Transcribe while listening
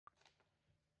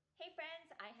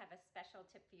I have a special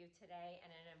tip for you today,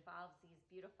 and it involves these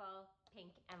beautiful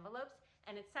pink envelopes.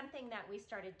 And it's something that we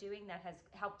started doing that has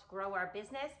helped grow our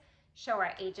business, show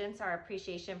our agents our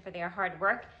appreciation for their hard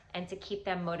work, and to keep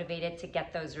them motivated to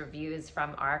get those reviews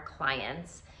from our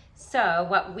clients. So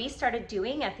what we started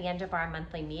doing at the end of our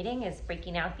monthly meeting is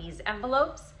breaking out these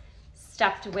envelopes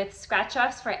stuffed with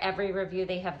scratch-offs for every review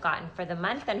they have gotten for the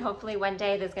month, and hopefully one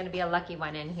day there's going to be a lucky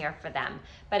one in here for them.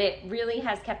 But it really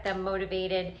has kept them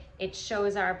motivated. It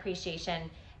shows our appreciation,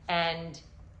 and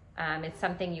it's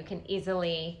something you can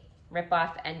easily rip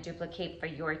off and duplicate for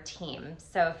your team.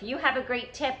 So if you have a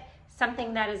great tip,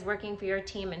 something that is working for your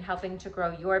team and helping to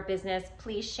grow your business,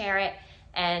 please share it,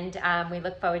 and we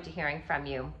look forward to hearing from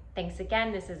you. Thanks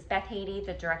again. This is Beth Hayde,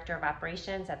 the Director of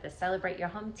Operations at the Celebrate Your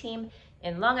Home team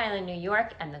in Long Island, New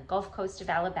York, and the Gulf Coast of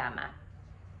Alabama.